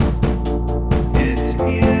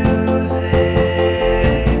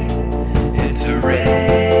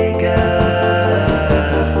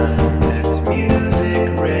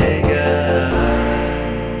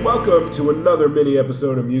welcome to another mini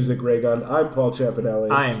episode of Music Raygun. I'm Paul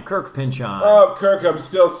Champanelli. I am Kirk Pinchon. Oh, Kirk, I'm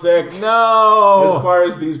still sick. No! As far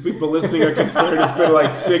as these people listening are concerned, it's been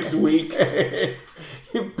like 6 weeks.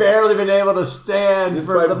 You've barely been able to stand Is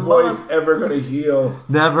for my the voice month. ever going to heal?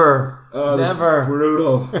 Never. Oh, this Never. is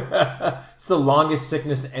brutal. It's the longest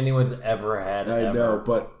sickness anyone's ever had. I know,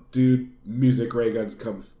 but dude, Music Raygun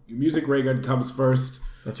comes first.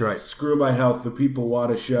 That's right. Screw my health. The people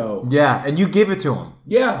want a show. Yeah, and you give it to them.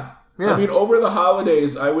 Yeah. Yeah. I mean, over the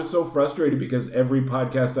holidays, I was so frustrated because every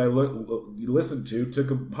podcast I listened to took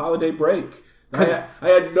a holiday break. I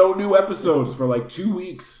had no new episodes for like 2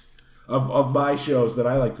 weeks of my shows that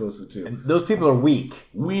I like to listen to. And those people are weak.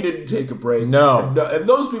 We didn't take a break. No. And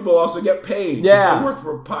those people also get paid. Yeah. They work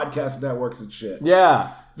for podcast networks and shit.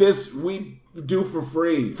 Yeah. This, we do for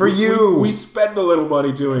free. For you. We spend a little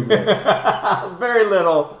money doing this. Very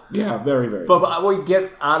little. Yeah, very, very. But what we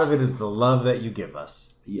get out of it is the love that you give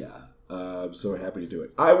us. Yeah. I'm so happy to do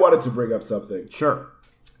it. I wanted to bring up something. Sure.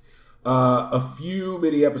 A few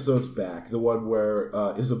mini episodes back, the one where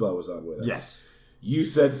Isabel was on with us. Yes. You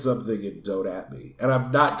said something in Don't At Me, and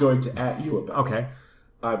I'm not going to at you about it. Okay.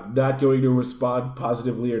 I'm not going to respond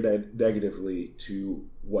positively or negatively to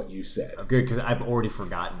what you said. Good, because I've already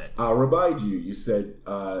forgotten it. I'll remind you, you said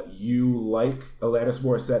you like Alanis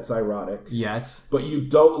Morissette's Ironic. Yes. But you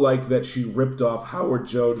don't like that she ripped off Howard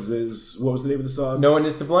Jones's, what was the name of the song? No one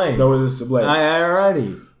is to blame. No One Is to Blame.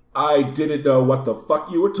 Alrighty. I didn't know what the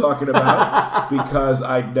fuck you were talking about because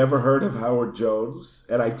I'd never heard of Howard Jones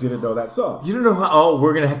and I didn't know that song. You don't know how... Oh,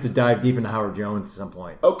 we're going to have to dive deep into Howard Jones at some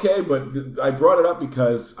point. Okay, but I brought it up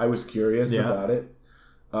because I was curious Yeah. about it.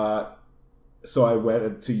 So I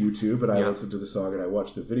went to YouTube and I Yeah. listened to the song and I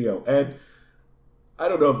watched the video. And I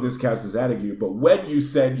don't know if this counts as adding you, but when you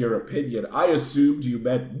said your opinion, I assumed you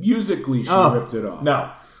meant musically she ripped it off.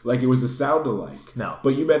 No. Like it was a sound alike. No.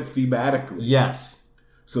 But you meant thematically. Yes.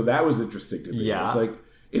 So that was interesting to me. Yeah. It was like,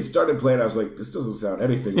 it started playing, I was like, this doesn't sound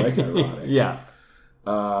anything like Ironic. Yeah.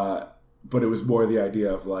 But it was more the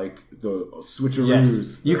idea of like the switcheroos.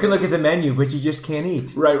 Yes. You can look at the menu, but you just can't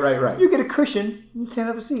eat. Right. You get a cushion, you can't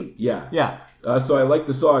have a seat. Yeah. Yeah. So I liked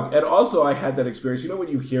the song. And also I had that experience. You know when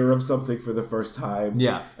you hear of something for the first time?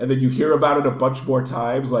 Yeah. And then you hear about it a bunch more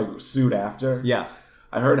times, like soon after? Yeah.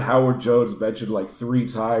 I heard Howard Jones mentioned like 3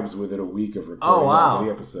 times within a week of recording that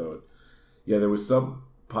mini episode. Yeah, there was some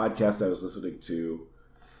podcast I was listening to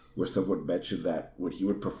where someone mentioned that when he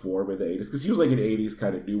would perform in the 80s, because he was like an 80s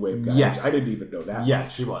kind of new wave guy. Yes. I didn't even know that.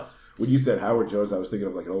 Yes, much. he was. When you said Howard Jones, I was thinking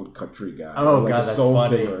of like an old country guy. Oh, or like God, a that's soul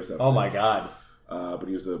funny. singer or something. Oh, my God. But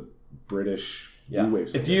he was a British Yeah. new wave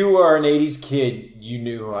singer. If you are an 80s kid, you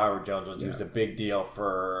knew who Howard Jones was. Yeah. He was a big deal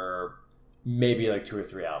for maybe like 2 or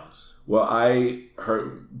 3 albums. Well, I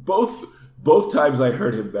heard both times I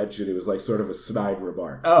heard him mention it was like sort of a snide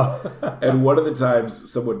remark. Oh. And one of the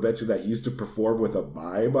times someone mentioned that he used to perform with a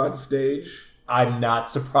mime on stage. I'm not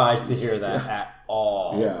surprised to hear that at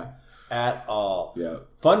all. Yeah. At all. Yeah.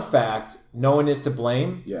 Fun fact, no one is to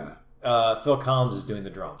blame. Yeah. Phil Collins is doing the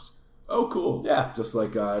drums. Oh, cool. Yeah. Just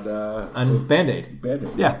like on Band-Aid.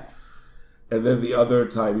 Band-Aid. Yeah. And then the other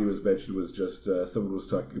time he was mentioned was just someone was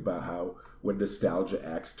talking about how when nostalgia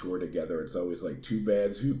acts tour together, it's always like 2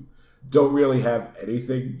 bands who don't really have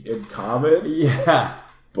anything in common, Yeah.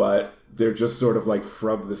 but they're just sort of like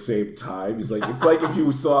from the same time. He's like, it's like if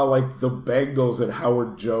you saw like the Bengals and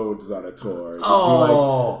Howard Jones on a tour. You'd be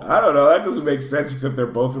like, I don't know, that doesn't make sense except they're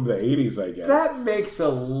both from the 80s, I guess. That makes a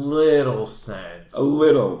little sense. A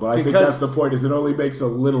little, but I think that's the point, is it only makes a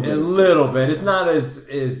little bit A of sense. little bit. It's not as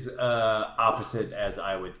opposite as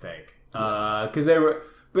I would think. Because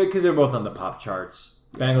they're both on the pop charts.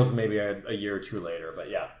 Bengals maybe a year or 2 later, but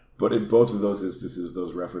yeah. But in both of those instances,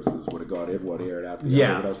 those references would have gone in one ear and out the other.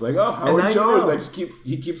 Yeah. And I was like, oh, Howard Jones,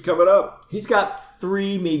 he keeps coming up. He's got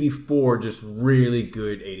 3, maybe 4 just really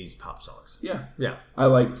good 80s pop songs. Yeah. Yeah. I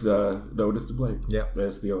liked No One Is to Blame. Yeah.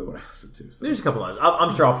 That's the only one I listened to. So. There's a couple others.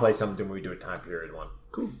 I'm sure I'll play something when we do a time period one.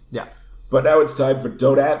 Cool. Yeah. But now it's time for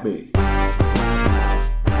Don't At Me.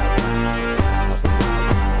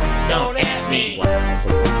 Don't at me.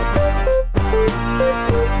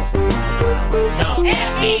 Don't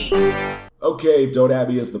at me. Okay, Don't At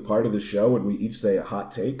Me is the part of the show when we each say a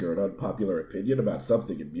hot take or an unpopular opinion about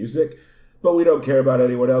something in music, but we don't care about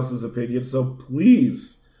anyone else's opinion, so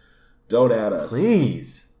please don't at us.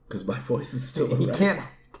 Please. Because my voice is still He around. can't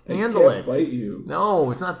handle I can't it. fight you.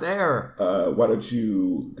 No, it's not there. Why don't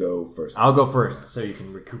you go first? I'll go first so you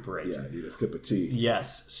can recuperate. Yeah, I need a sip of tea.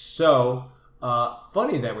 Yes. So,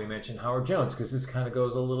 funny that we mentioned Howard Jones because this kind of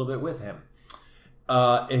goes a little bit with him.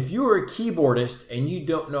 If you are a keyboardist and you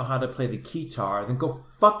don't know how to play the guitar, then go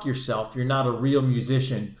fuck yourself. You're not a real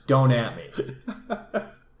musician. Don't at me.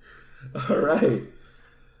 All right.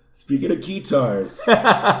 Speaking of guitars,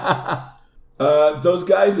 those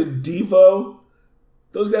guys in Devo,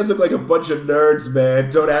 those guys look like a bunch of nerds, man.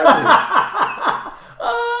 Don't at me.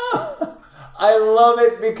 I love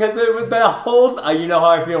it because it was the whole... you know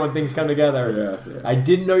how I feel when things come together. Yeah. I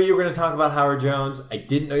didn't know you were going to talk about Howard Jones. I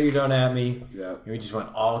didn't know you don't at me. Yeah. And we just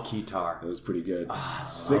went all guitar. That was pretty good.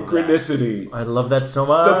 Synchronicity. I love that so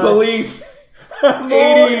much. The Police.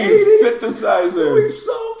 80s synthesizers. We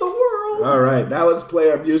solved the world. All right, now let's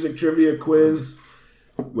play our music trivia quiz,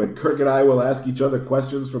 when Kirk and I will ask each other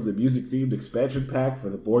questions from the music-themed expansion pack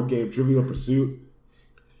for the board game Trivial Pursuit.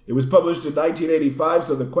 It was published in 1985,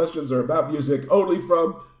 so the questions are about music only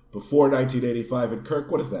from before 1985. And Kirk,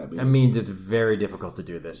 what does that mean? That means it's very difficult to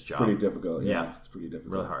do this job. Pretty difficult. Yeah. It's pretty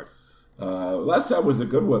difficult. Really hard. Last time was a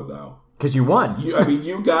good one, though. Because you won.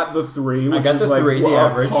 You got the 3, which I got is the like 3, the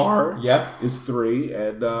average. Par. Yep. Is 3,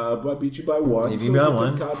 and I beat you by 1. Beat So you it was by a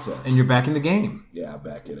 1. good contest. And you're back in the game. Yeah, I'm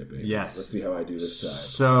back in it, baby. Yes. Let's see how I do this time.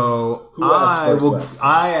 So Who asked first last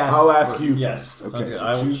time? I'll ask you yes. first. Okay, so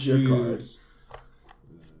I will choose your cards.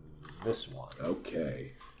 This one.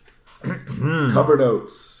 Okay. Cover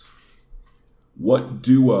notes. What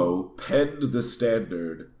duo penned the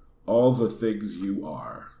standard, All the Things You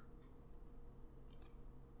Are?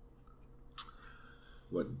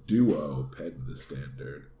 What duo penned the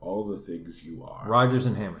standard, All the Things You Are? Rodgers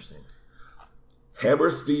and Hammerstein.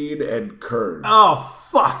 Hammerstein and Kern. Oh,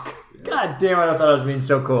 fuck. Yeah. God damn it, I thought I was being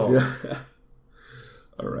so cool. Yeah.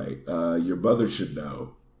 All right. Your mother should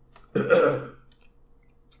know.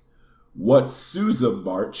 What Sousa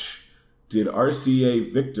March did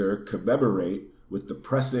RCA Victor commemorate with the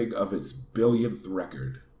pressing of its billionth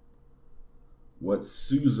record? What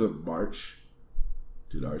Sousa March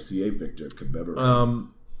did RCA Victor commemorate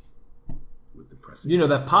with the pressing? You know,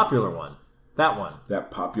 that popular one. That one.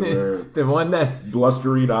 That popular... the one that...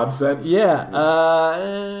 Blustery nonsense? Yeah.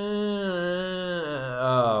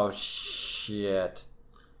 Oh, shit.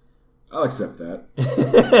 I'll accept that.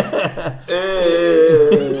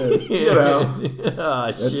 You know.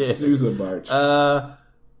 Oh, that's shit. Sousa March. I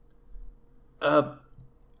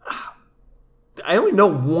only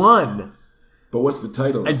know one. But what's the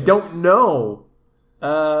title? I don't know.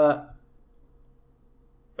 Hang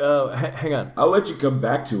on. I'll let you come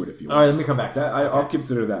back to it if you want. All right, let me come back. I'll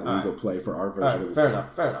consider that legal play for our version of this. Fair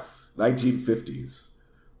enough. 1950s.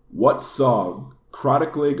 What song,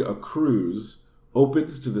 chronicling a cruise,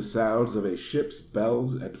 opens to the sounds of a ship's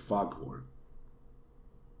bells and foghorn?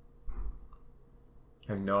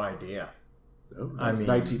 I have no idea. No? I mean...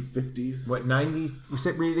 1950s? What, 90s?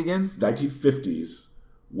 Read it again? 1950s.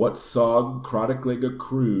 What song, chronicling a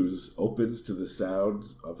cruise, opens to the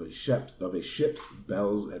sounds of a ship's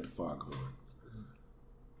bells and foghorn?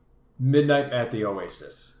 Midnight at the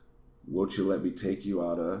Oasis. Won't you let me take you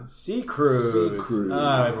on a... Sea Cruise. Sea Cruise.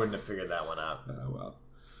 I wouldn't have figured that one out. Well.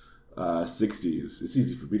 60s. It's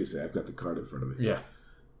easy for me to say. I've got the card in front of me. Yeah.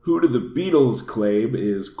 Who do the Beatles claim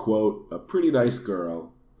is, quote, a pretty nice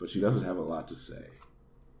girl, but she doesn't have a lot to say?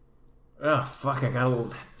 Oh, fuck. I gotta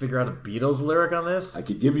figure out a Beatles lyric on this? I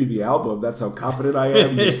could give you the album. That's how confident I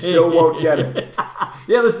am. You still won't get it.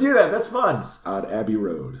 Yeah, let's do that. That's fun. On Abbey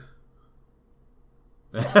Road.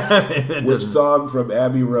 Which song from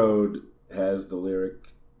Abbey Road has the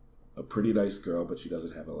lyric, a pretty nice girl, but she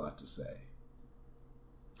doesn't have a lot to say?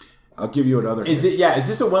 I'll give you another hint. Is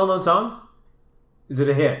this a well-known song? Is it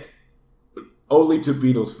a hit? Only to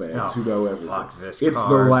Beatles fans who know everything. Fuck this It's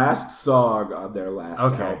card. the last song on their last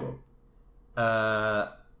album. I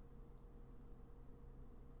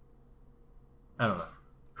don't know.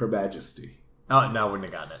 Her Majesty. Oh, no, I wouldn't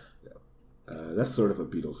have gotten it. That's sort of a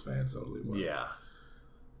Beatles fans only one. Yeah.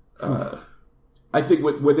 I think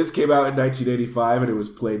when this came out in 1985 and it was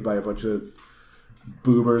played by a bunch of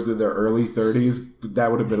boomers in their early 30s,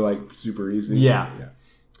 that would have been like super easy. Yeah.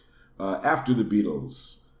 After the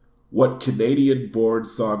Beatles, what Canadian-born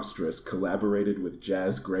songstress collaborated with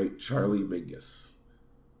jazz great Charlie Mingus?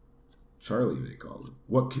 Charlie, they called him.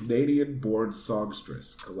 What Canadian-born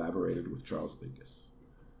songstress collaborated with Charles Mingus?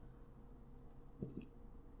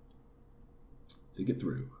 Think it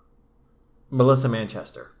through. Melissa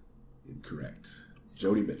Manchester. Incorrect.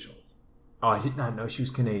 Joni Mitchell. Oh, I did not know she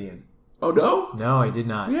was Canadian. Oh, no? No, I did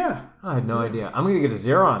not. Yeah. I had no idea. I'm going to get a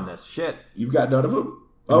 0 on this. Shit. You've got none of them?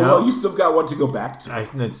 Oh, No. well, you still got one to go back to.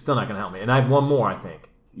 It's still not going to help me. And I have one more, I think.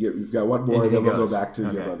 You've got one more, Anything and then we'll goes. go back to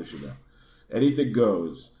Your Okay. Mother Should Know. Anything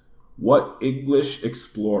goes. What English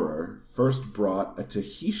explorer first brought a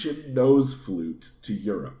Tahitian nose flute to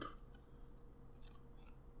Europe?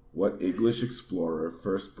 What English explorer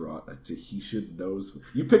first brought a Tahitian nose?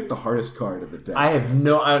 You picked the hardest card in the deck. I don't even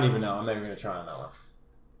know. I'm not even going to try on that one.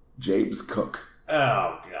 James Cook.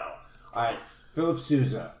 Oh, no. All right. Philip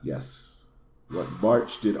Sousa. Yes. What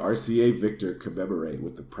March did RCA Victor commemorate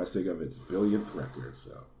with the pressing of its billionth record?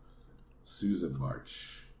 So, Sousa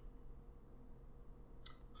March.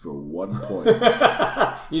 For 1 point.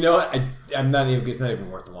 You know what? I'm not even. It's not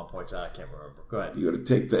even worth the 1 point. So I can't remember. Go ahead. You going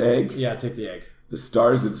to take the egg? Yeah, take the egg. The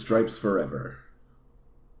Stars and Stripes Forever.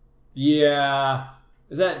 Yeah.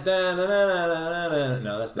 Is that...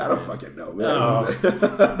 No, that's not I don't fucking know, man.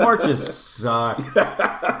 No. Marches suck.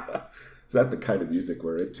 Is that the kind of music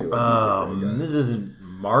we're into? This isn't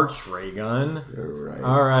March, Raygun. Right.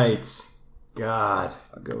 All right. God.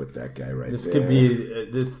 I'll go with that guy right this there. Could be...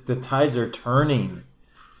 The tides are turning.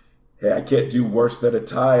 Hey, I can't do worse than a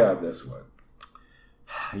tie on this one.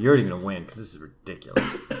 You're already going to win because this is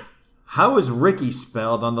ridiculous. How is Ricky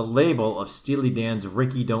spelled on the label of Steely Dan's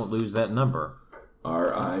Ricky Don't Lose That Number?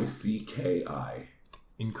 R-I-C-K-I.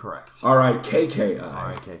 Incorrect. R-I-K-K-I.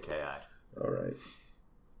 R-I-K-K-I. All right.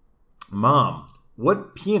 Mom,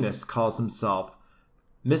 what pianist calls himself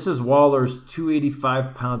Mrs. Waller's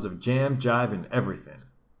 285 pounds of jam, jive, and everything?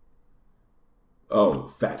 Oh,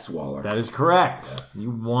 Fats Waller. That is correct. Yeah.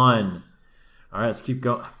 You won. All right, let's keep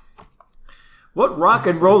going. What rock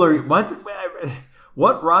and roller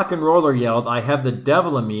yelled, "I have the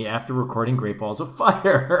devil in me" after recording Great Balls of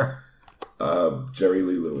Fire? Jerry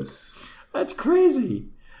Lee Lewis. That's crazy.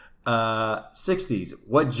 60s.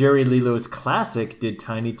 What Jerry Lee Lewis classic did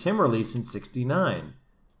Tiny Tim release in 69?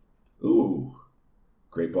 Ooh.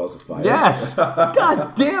 Great Balls of Fire. Yes.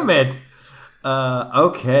 God damn it.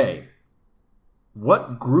 Okay.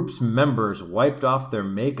 What group's members wiped off their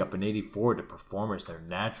makeup in 84 to perform as their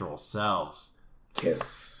natural selves?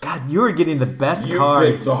 Kiss. God, you were getting the best you cards.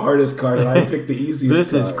 You picked the hardest card, and I picked the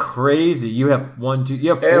easiest This card. is crazy. You have 1, 2... You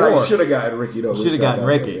have 4. And I should have gotten Ricky. Should have gotten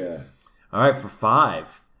Ricky. Yeah. All right, for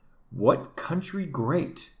 5. What country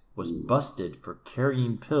great was busted for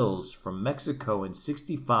carrying pills from Mexico in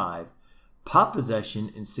 65, pot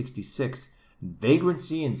possession in 66, and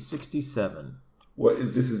vagrancy in 67?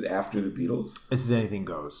 This is after the Beatles? This is Anything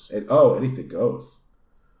Goes. Anything Goes.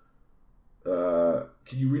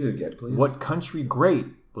 Can you read it again, please? What country great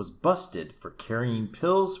was busted for carrying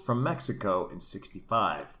pills from Mexico in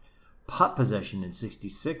 65, pot possession in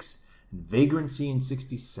 66, and vagrancy in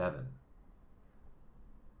 67?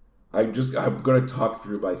 I'm going to talk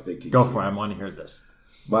through my thinking. Go for it. I want to hear this.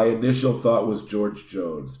 My initial thought was George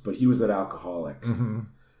Jones, but he was an alcoholic. Mm-hmm.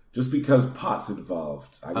 Just because pot's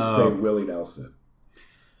involved, I would say Willie Nelson.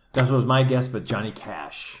 That was my guess, but Johnny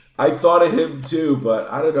Cash. I thought of him too,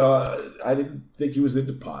 but I don't know. I didn't think he was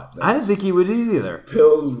into pot. I didn't think he would either.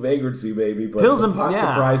 Pills and vagrancy, maybe, but pills and pot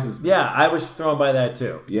surprises me. Yeah, I was thrown by that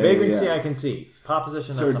too. Yeah, vagrancy, I can see. Pot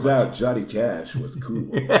position, not so much. Turns out Johnny Cash was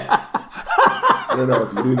cool. I don't know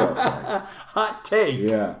if you knew that fact. Hot take.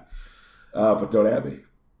 Yeah. But don't at me.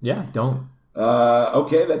 Yeah, don't.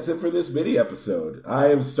 Okay, that's it for this mini episode. I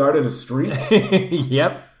have started a streak.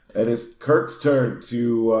 Yep. And it's Kirk's turn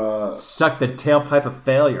to... suck the tailpipe of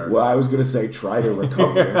failure. Well, I was going to say try to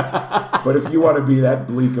recover. But if you want to be that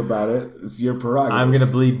bleak about it, it's your prerogative. I'm going to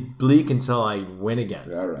be bleak until I win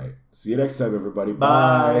again. All right. See you next time, everybody.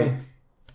 Bye.